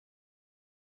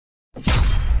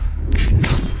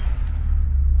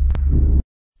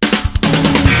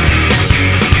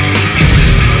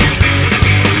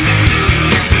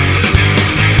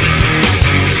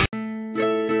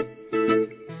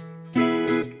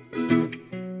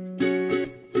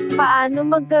Paano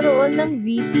magkaroon ng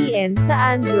VPN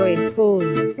sa Android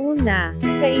phone? Una,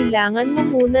 kailangan mo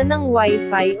muna ng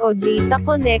Wi-Fi o data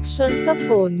connection sa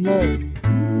phone mo.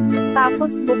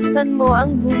 Tapos buksan mo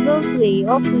ang Google Play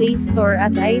o Play Store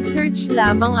at i-search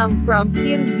lamang ang prompt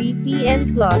here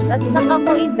VPN Plus at saka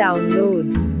mo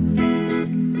i-download.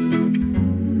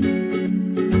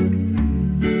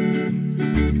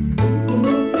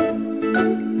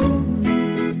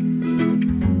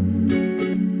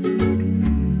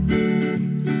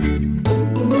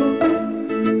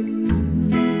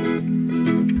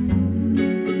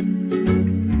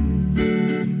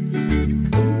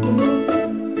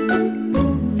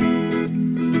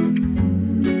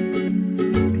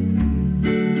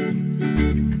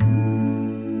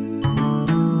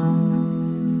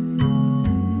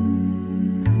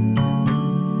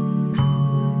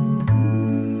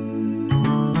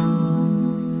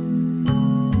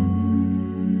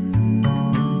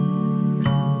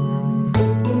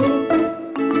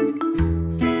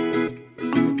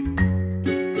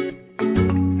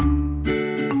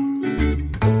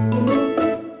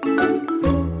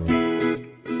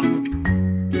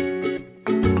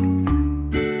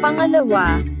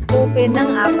 Pangalawa, open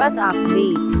ang app at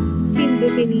update.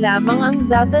 Pindutin lamang ang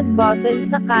dotted button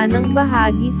sa kanang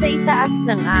bahagi sa itaas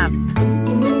ng app.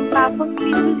 Tapos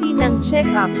pindutin ang check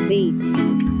updates.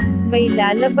 May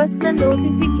lalabas na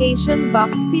notification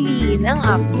box, piliin ang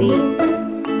update.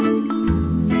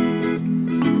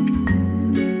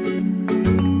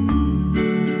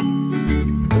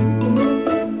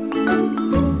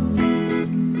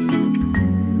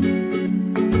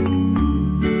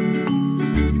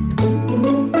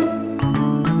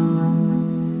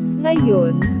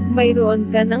 Ngayon, mayroon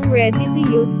ka ng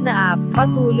ready-to-use na app,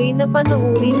 patuloy na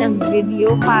panoorin ang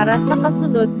video para sa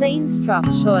kasunod na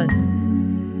instruction.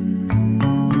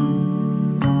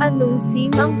 Anong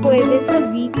SIM ang pwede sa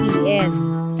VPN?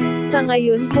 Sa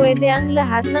ngayon pwede ang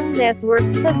lahat ng network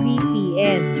sa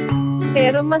VPN.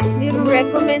 Pero mas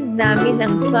nire-recommend namin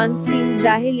ang Sun SIM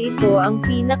dahil ito ang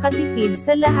pinakatipid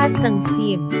sa lahat ng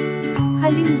SIM.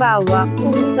 Halimbawa,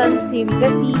 kung Sun SIM ka,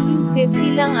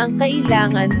 TU50 lang ang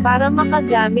kailangan para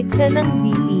makagamit ka ng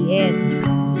VPN.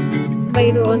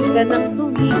 Mayroon ka ng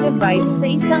 2 GB sa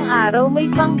isang araw, may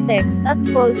pang text at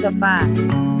call ka pa.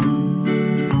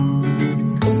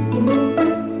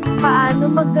 Paano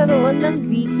magkaroon ng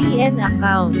VPN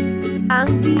account? Ang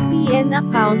VPN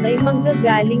account ay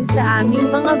manggagaling sa aming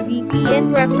mga VPN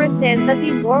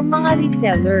representative or mga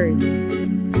resellers.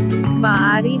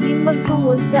 Maaari din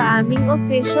magtungkol sa aming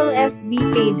official FB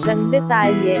page. Ang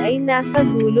detalye ay nasa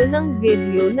dulo ng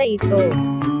video na ito.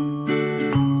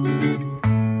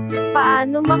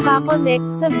 Paano makaconnect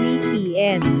sa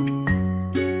VPN?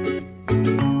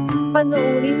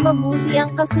 Panoorin mabuti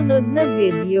ang kasunod na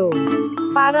video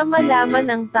para malaman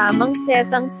ang tamang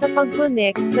settings sa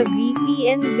pag-connect sa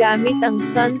VPN gamit ang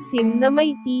Sun SIM na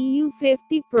may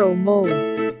TU50 Pro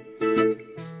mode.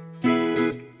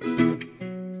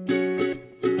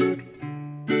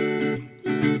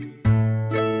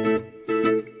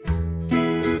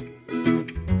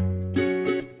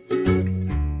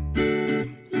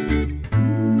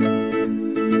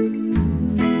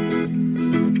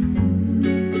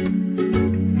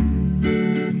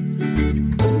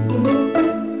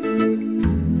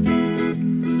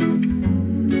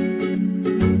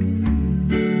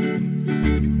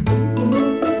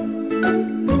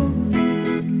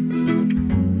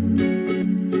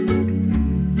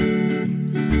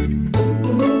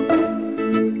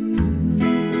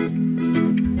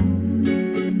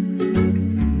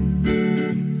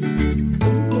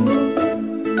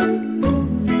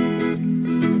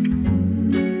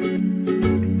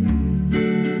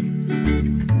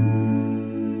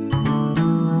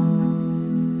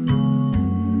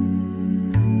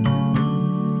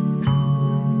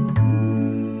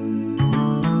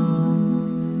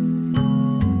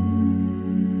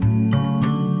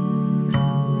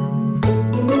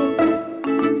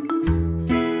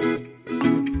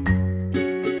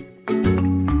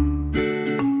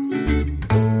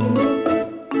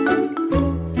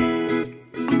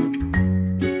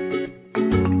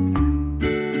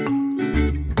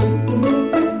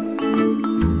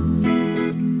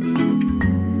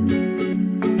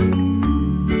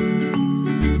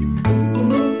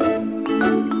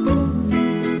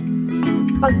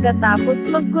 Pagkatapos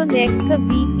mag-connect sa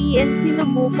VPN,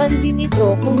 sinubukan din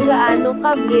ito kung gaano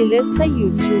kabilis sa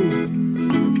YouTube.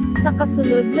 Sa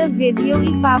kasunod na video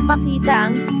ipapakita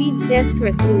ang speed test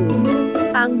result.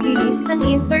 Ang bilis ng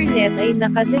internet ay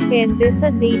nakadepende sa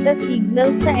data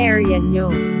signal sa area nyo.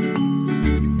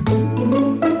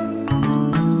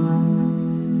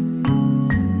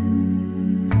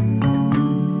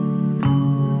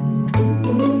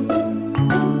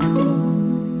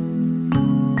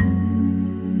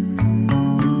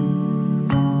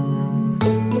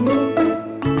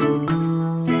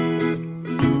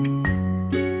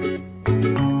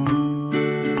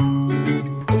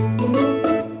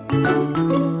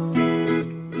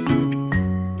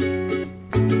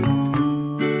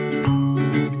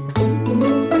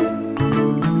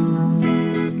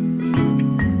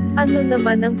 Ano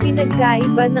naman ang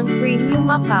pinagkaiba ng premium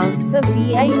account sa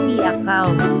VIP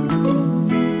account?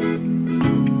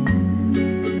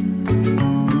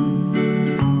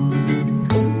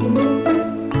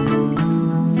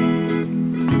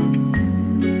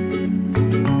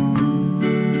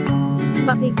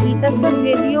 Makikita sa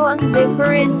video ang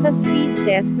difference sa speed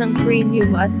test ng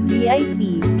premium at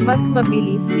VIP. Mas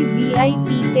mabilis si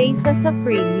VIP kaysa sa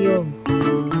premium.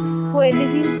 Pwede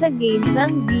din sa games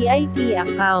ang VIP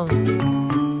account.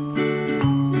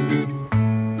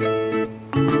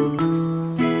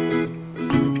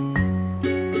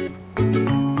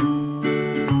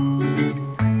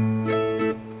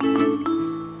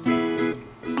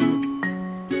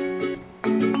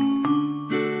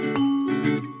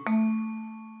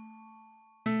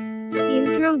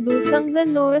 Introduce ang the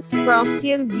newest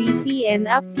Frontier VPN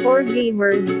app for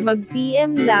gamers.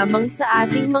 Mag-PM lamang sa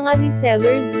ating mga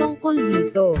resellers tungkol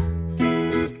dito.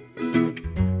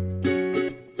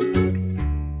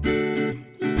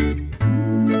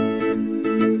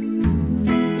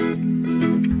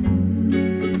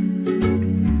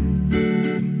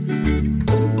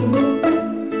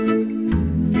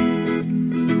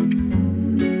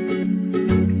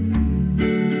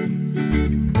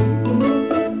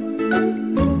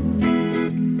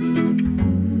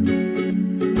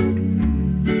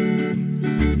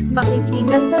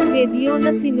 Makikita sa video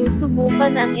na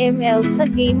sinusubukan ang ML sa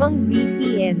game ang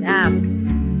VPN app.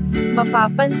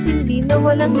 Mapapansin din na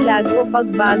walang lag o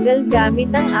pagbagal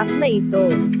gamit ang app na ito.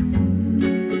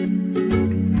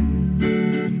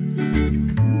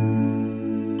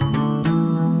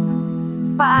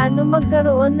 Paano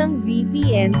magkaroon ng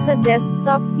VPN sa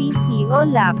desktop PC o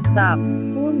laptop?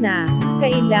 Una,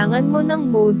 kailangan mo ng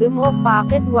modem o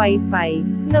pocket Wi-Fi,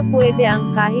 na pwede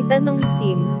ang kahit anong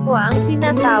SIM, o ang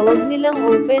tinatawag nilang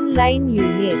open line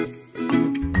units.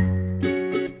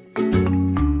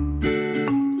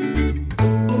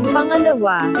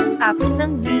 Pangalawa, apps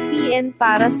ng VPN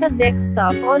para sa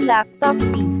desktop o laptop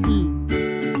PC.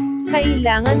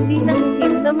 Kailangan din ng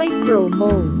SIM na may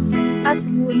promo. At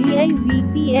huli ay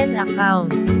VPN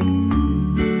account.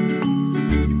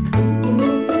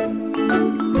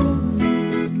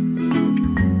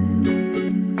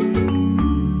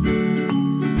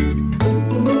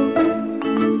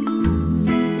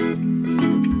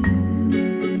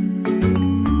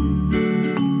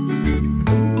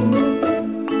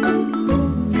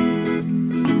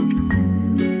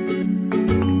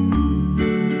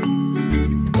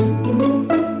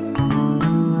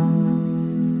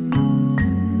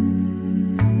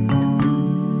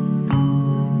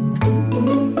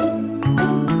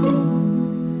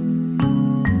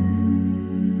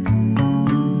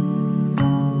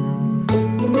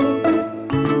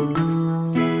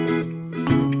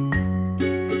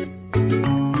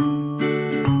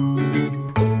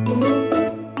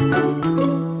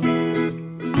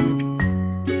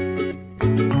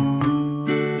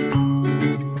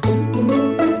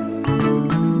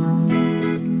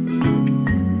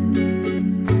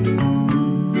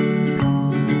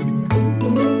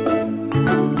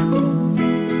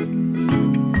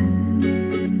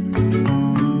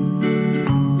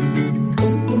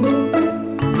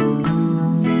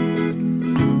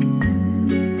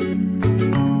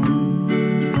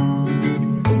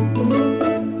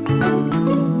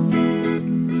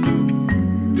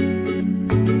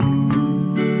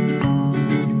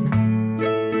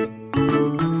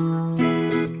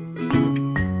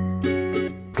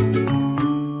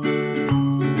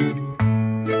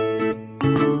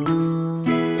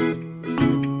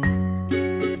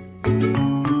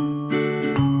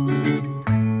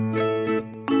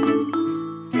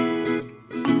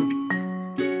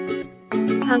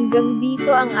 Hanggang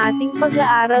dito ang ating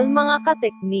pag-aaral mga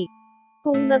kateknik.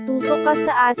 Kung natuto ka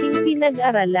sa ating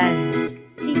pinag-aralan,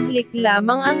 i-click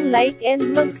lamang ang like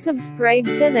and mag-subscribe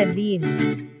ka na din.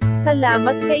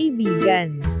 Salamat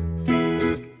kaibigan!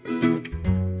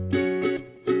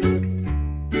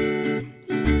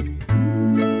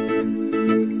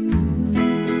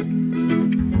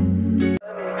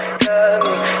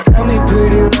 Tell me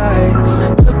pretty lies,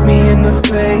 look me in the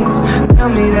face. Tell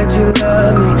me that you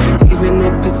love me, even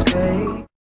if it's fake.